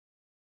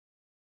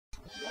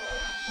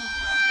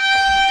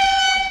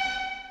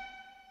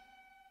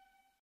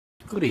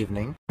Good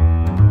evening.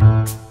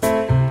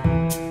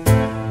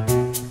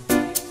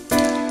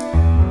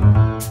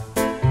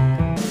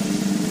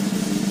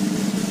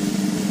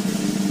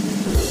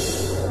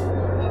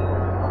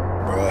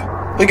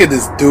 Bruh, look at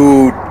this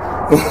dude.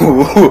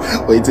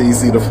 Wait till you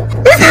see the.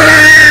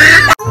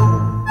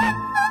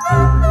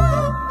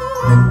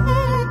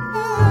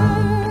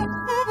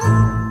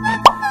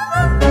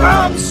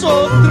 I'm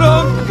so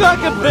drunk I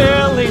can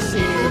barely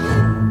see.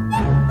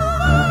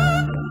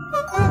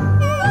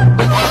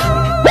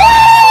 Woo!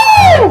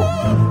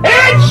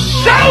 It's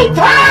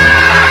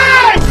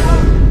showtime!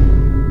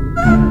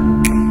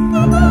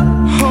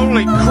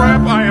 Holy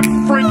crap, I am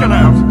freaking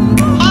out.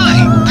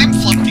 Hi, I'm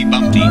Flumpty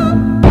Bumpty.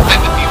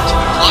 I'm immune to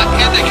the plot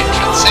and I can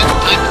transcend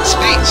time and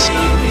space.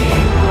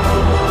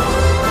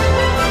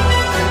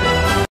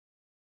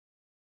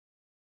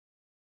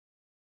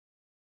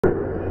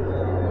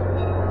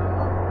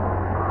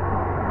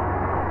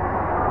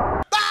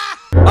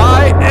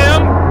 I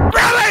am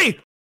ready!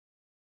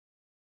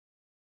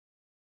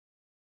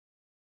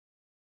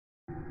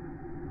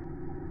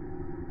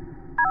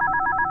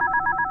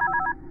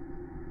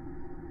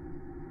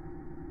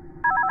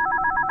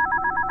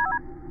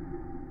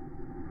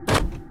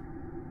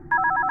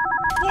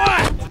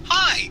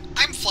 Hi,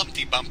 I'm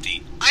Flumpty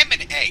Bumpty. I'm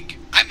an egg.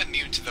 I'm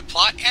immune to the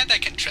plot and I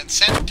can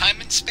transcend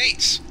time and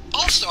space.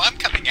 Also, I'm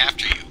coming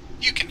after you.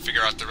 You can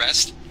figure out the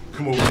rest.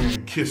 Come over here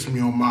and kiss me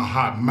on my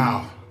hot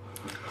mouth.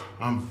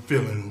 I'm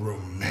feeling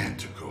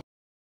romantical.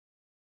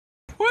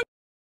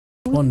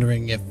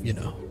 Wondering if, you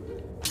know,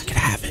 I could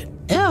have it.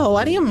 Ew,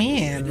 what do you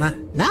mean?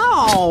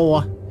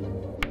 No!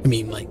 I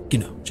mean, like, you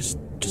know, just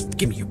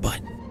give me your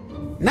butt.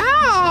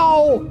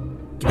 No!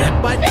 Give me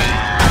that butt.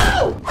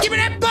 No! Give me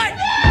that butt!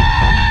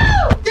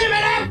 No! Give me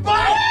that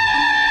butt!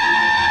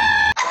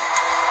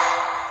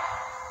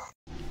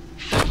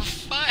 Have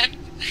fun.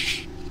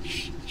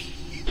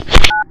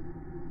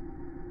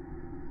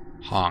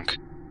 Honk.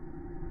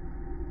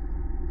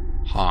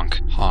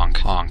 Honk, honk,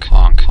 honk,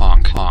 honk,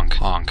 honk, honk,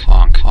 honk,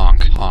 honk,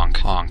 honk, honk,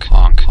 honk,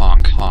 honk,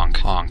 honk, honk,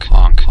 honk,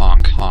 honk,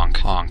 honk, honk,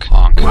 honk,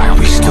 honk. Why are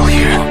we still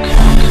here?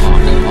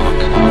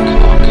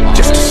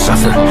 Just to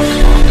suffer.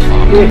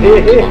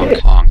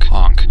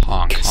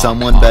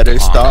 Someone better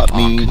stop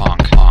me.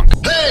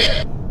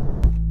 Hey!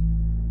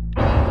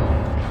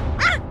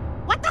 Ah!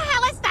 What the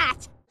hell is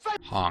that?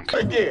 Honk.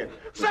 Again.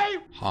 Say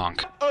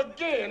Honk.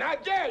 again. I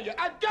dare you.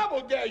 I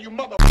double dare you,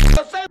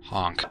 motherfucker. Say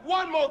Honk.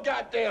 one more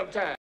goddamn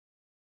time.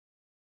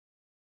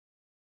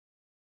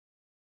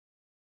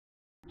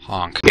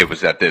 Honk. It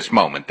was at this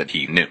moment that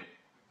he knew.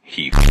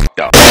 He f***ed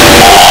up.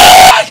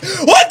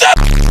 What the?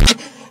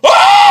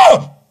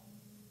 Oh!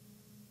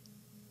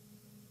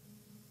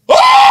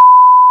 Oh!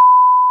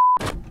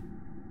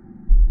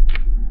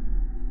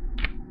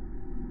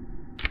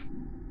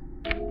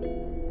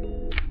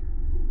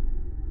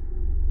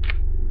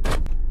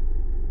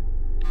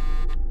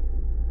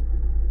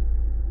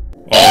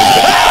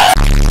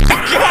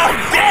 God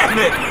damn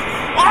it!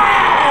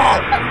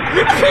 Oh!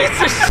 You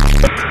piece of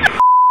shit!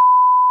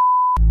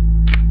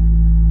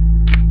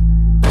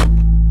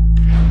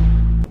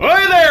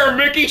 Hey there,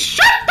 Mickey!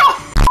 Shut the f***!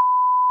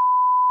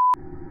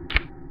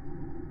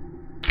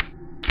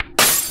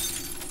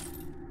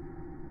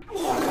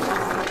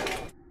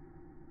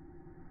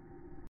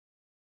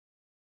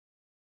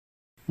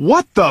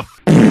 What the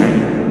f?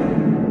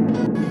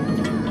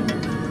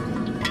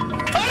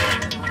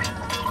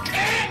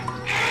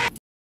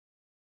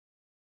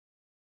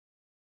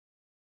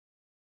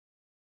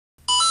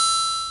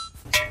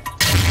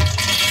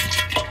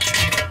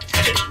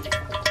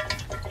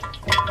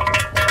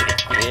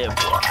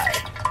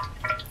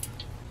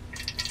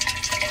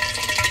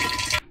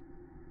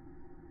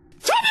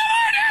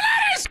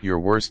 Your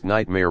worst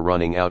nightmare: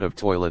 running out of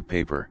toilet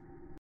paper.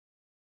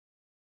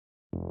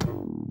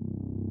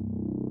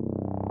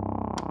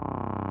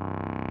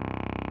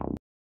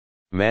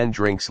 Man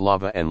drinks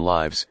lava and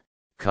lives,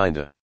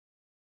 kinda.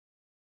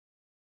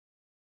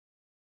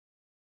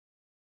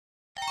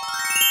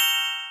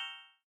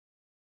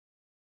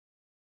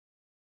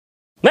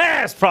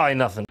 That's probably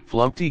nothing.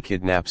 Flumpty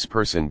kidnaps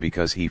person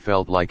because he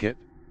felt like it.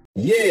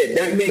 Yeah,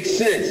 that makes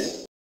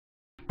sense.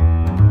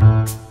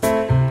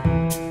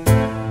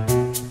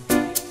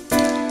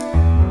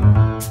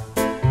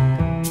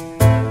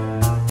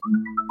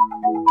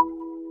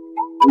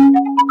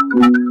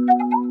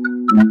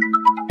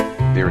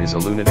 There is a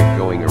lunatic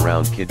going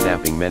around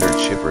kidnapping Menard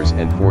shippers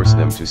and force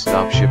them to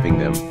stop shipping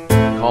them.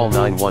 Call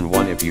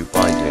 911 if you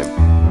find him.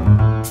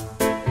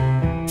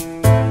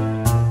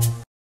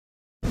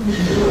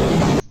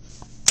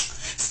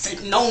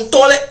 Sitting on the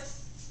toilet.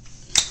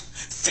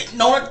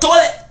 Sitting on the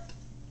toilet.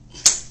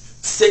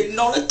 Sitting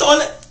on the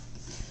toilet.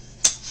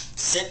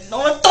 Sitting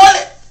on the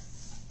toilet.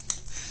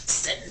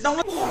 Sitting on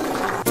the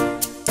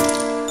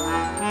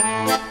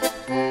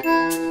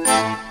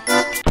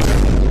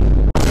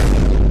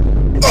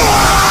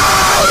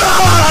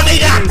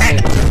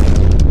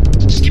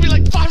Just give me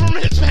like 5 more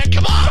minutes, man.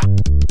 Come on.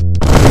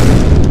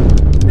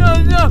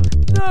 No.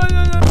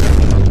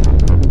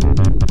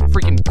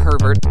 Freaking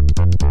pervert.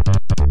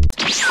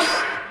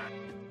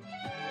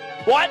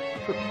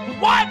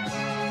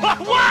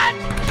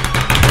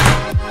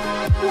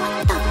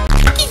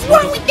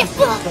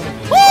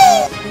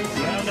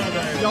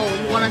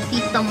 Wanna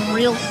see some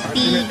real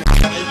speed?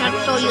 I'll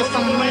show you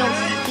some real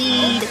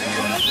speed.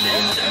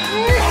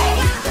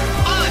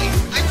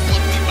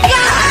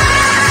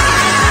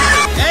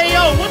 Hey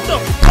yo, what the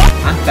fuck?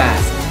 I'm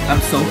fast.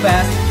 I'm so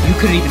fast, you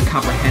couldn't even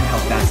comprehend how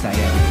fast I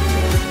am.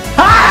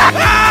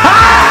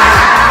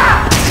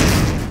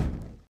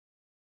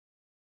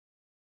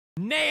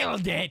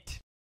 Nailed it!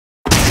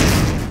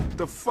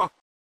 The fuck?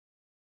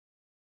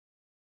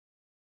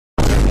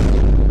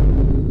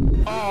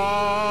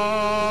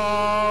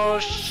 Oh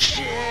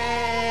shit!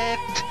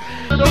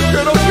 Oh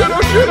shit, oh shit,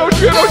 oh shit, oh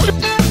shit, oh shit!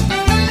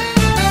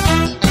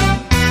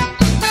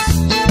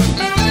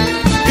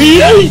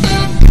 Yay!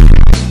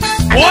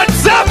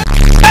 What's up?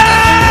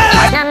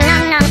 Nom,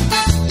 nom, nom.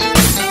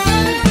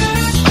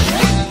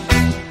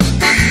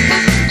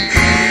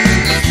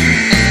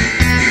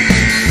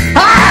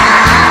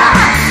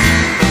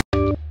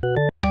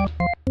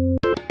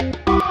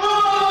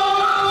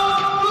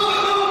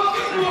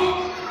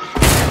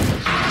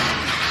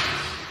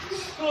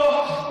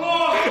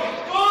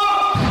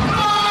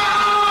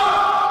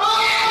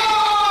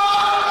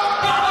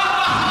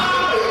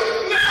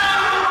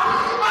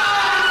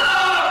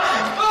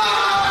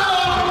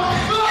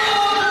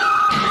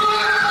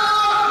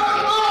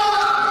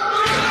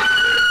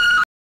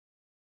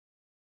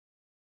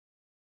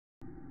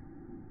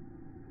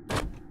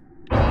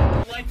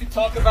 To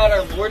talk about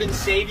our Lord and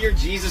Savior,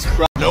 Jesus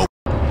Christ. Nope.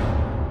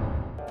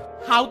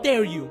 How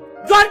dare you?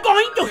 You're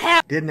going to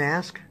have— Didn't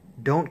ask,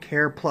 don't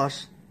care,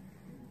 plus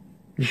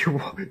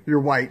you're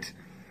white.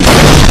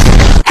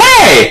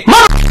 Hey!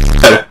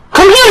 Mother!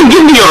 Come here and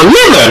give me your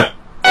liver!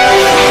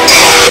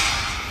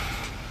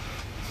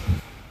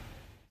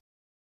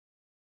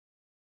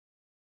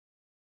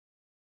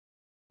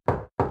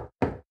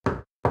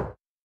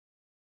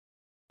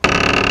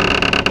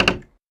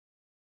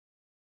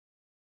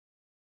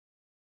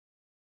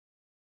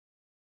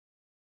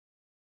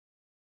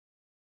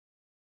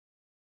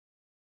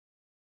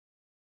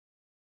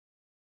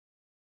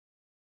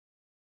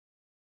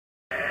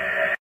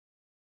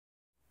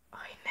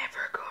 I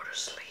never go to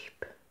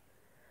sleep,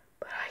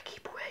 but I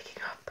keep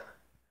waking up.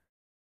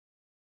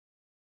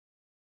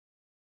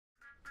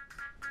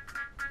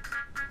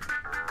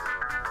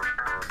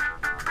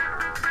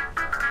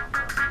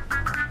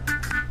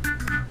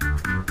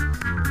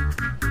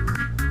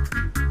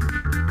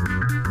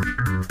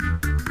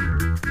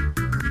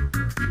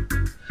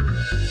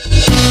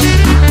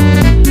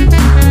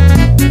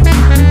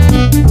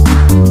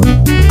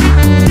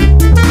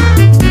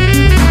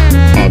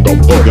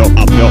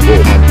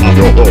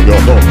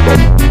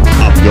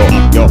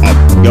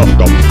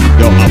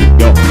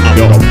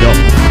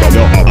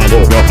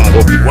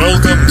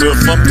 Welcome to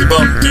Flumpty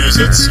Bumpties,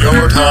 it's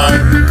your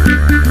time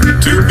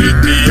to beat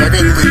me, I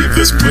can leave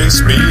this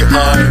place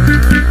behind.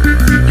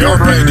 Your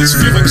brain is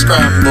feeling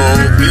scrambled,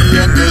 the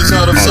end is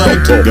out of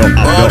sight, but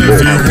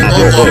if you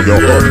hold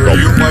on longer,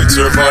 you might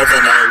survive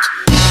the night.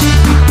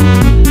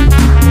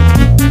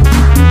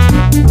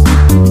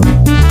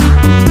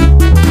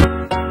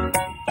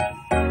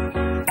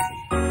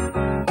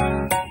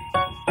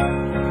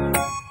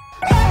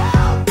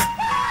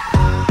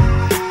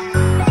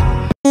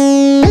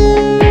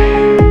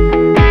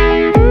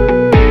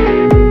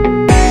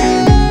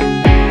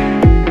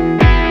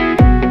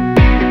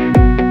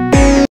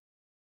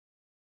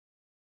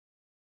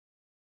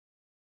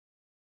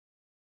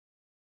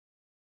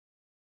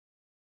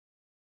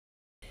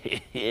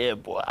 Yeah,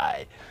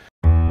 boy.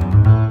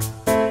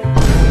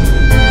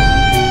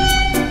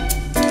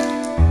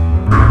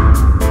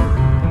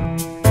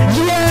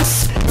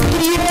 Yes!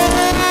 Yes!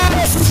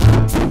 Yes!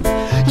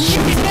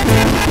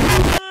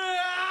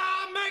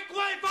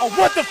 Oh,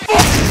 what the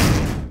fuck?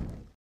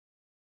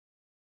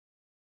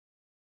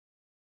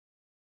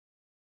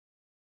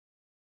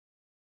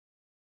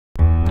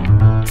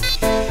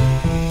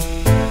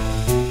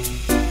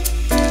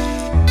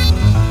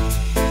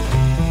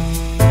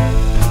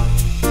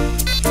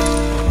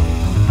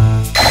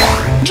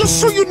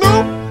 Just so you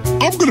know,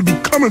 I'm gonna be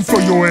coming for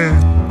your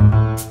ass.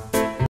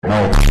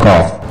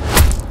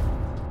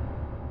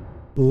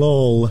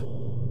 Lol.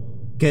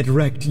 Get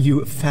wrecked,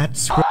 you fat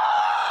scr-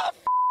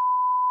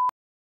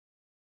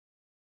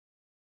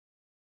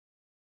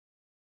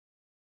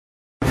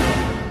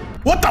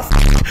 What the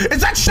f?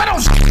 Is that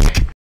Shadow's?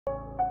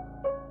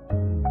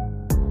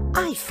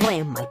 I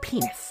slammed my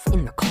penis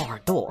in the car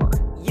door.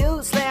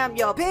 You slammed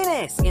your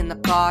penis in the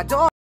car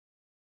door.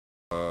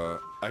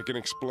 I can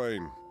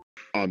explain.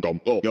 I'm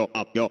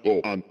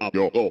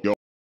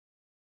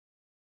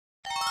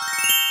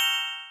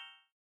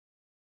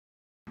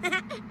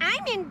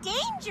in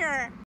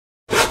danger.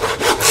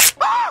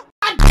 Ah!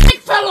 My dick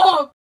fell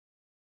off!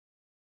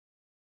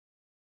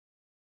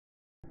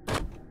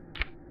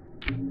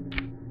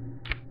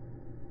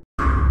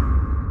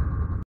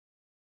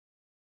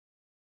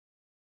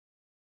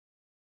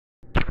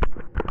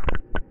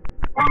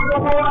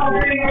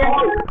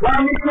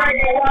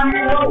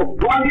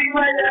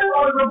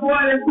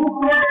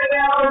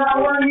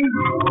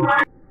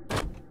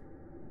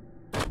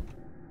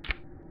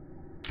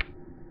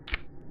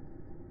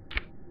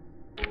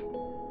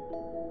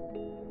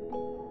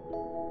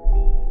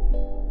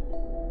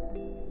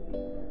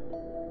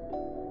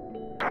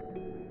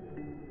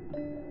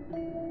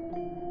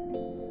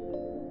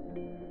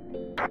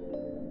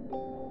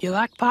 You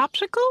like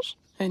popsicles?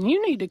 And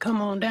you need to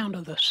come on down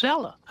to the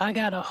cellar. I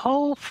got a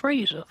whole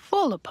freezer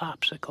full of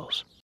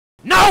popsicles.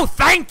 No,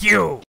 thank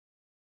you!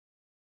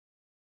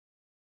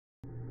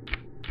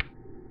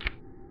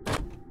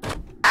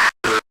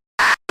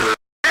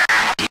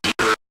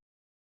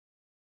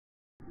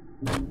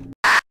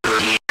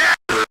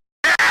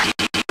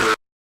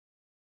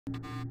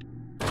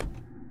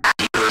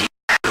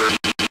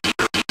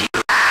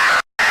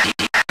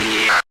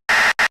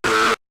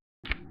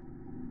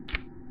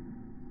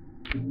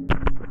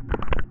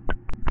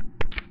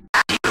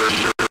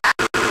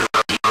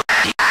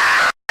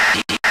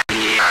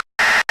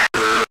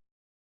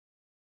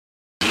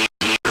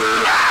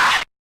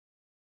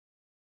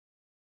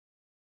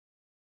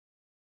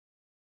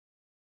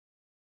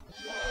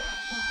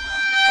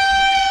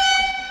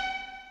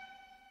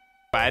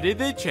 Why did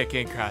the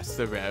chicken cross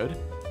the road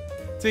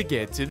to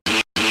get to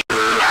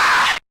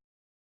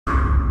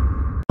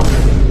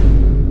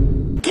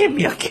Give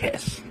me a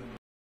kiss.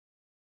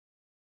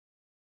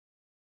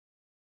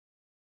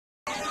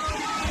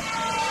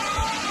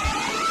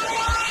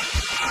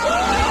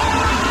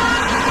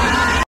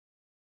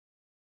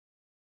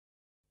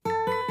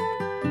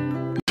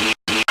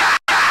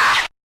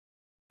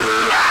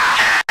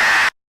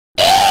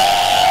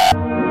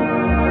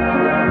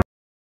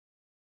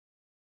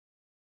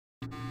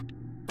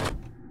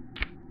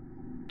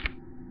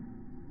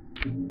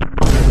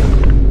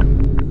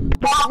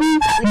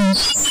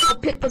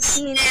 Pick the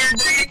scene,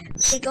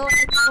 they go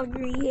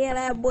hungry, yeah,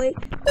 that boy.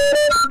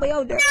 Boy,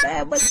 oh, dirt,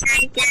 that boy.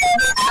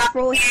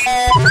 Throw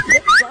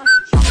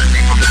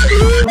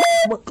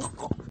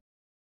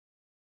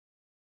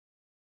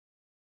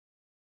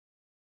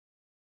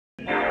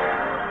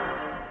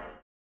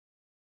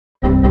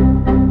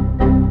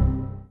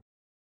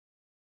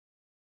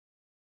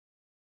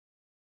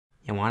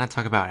You wanna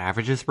talk about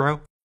averages,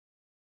 bro?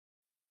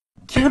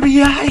 Get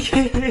me out of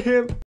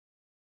here!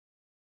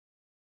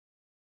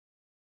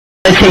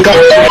 Take off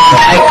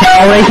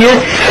that right here.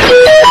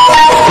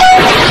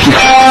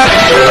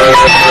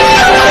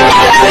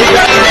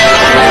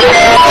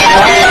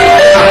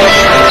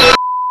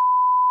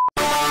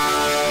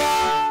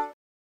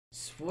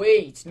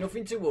 Sweet,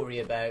 nothing to worry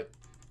about.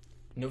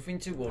 Nothing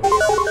to worry about.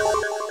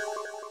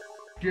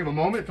 Do you have a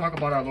moment to talk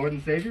about our Lord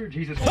and Savior,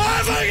 Jesus Christ?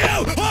 Oh my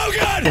God! Oh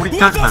God! What are you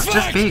talking about?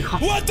 Just be.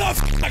 What the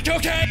fuck?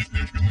 Okay.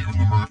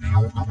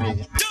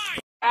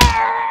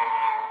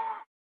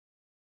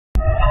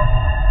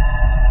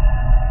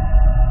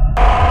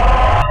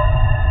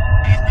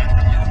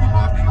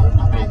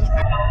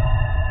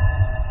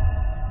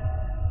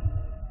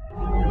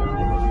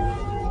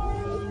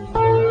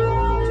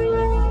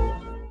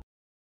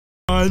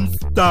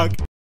 Unstuck.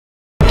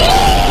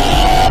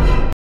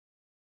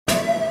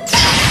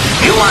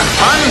 You want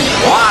fun?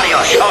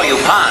 Wario show you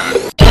fun.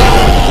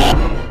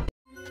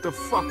 The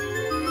fuck?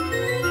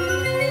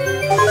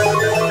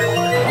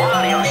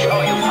 Wario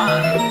show you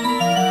fun.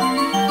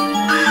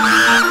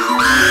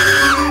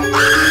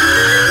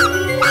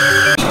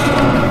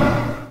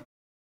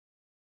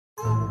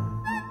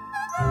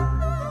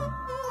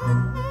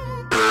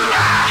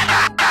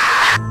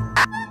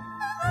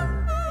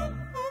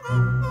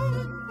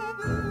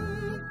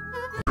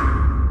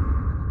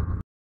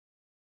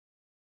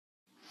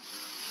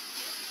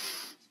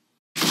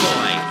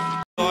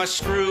 You're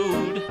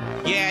screwed,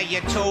 yeah,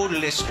 you're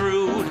totally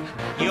screwed.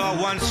 You're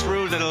one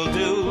screwed little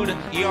dude.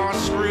 You're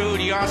screwed,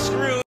 you're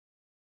screwed.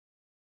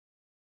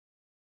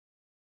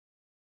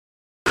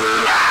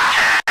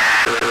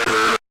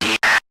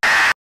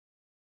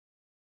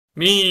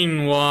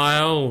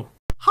 Meanwhile...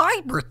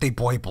 Hi, birthday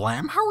boy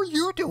Blam. How are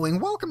you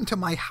doing? Welcome to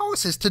my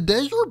house. Is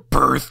today your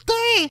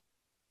birthday?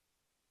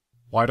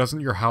 Why doesn't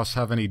your house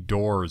have any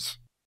doors?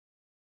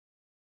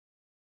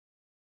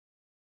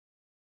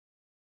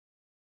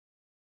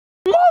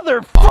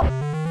 Motherfucker!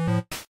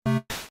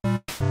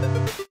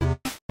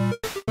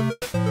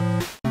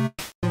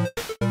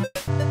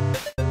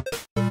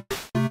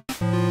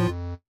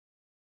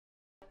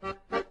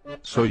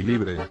 Soy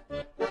libre.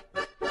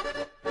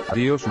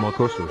 Adiós,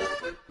 mocosos.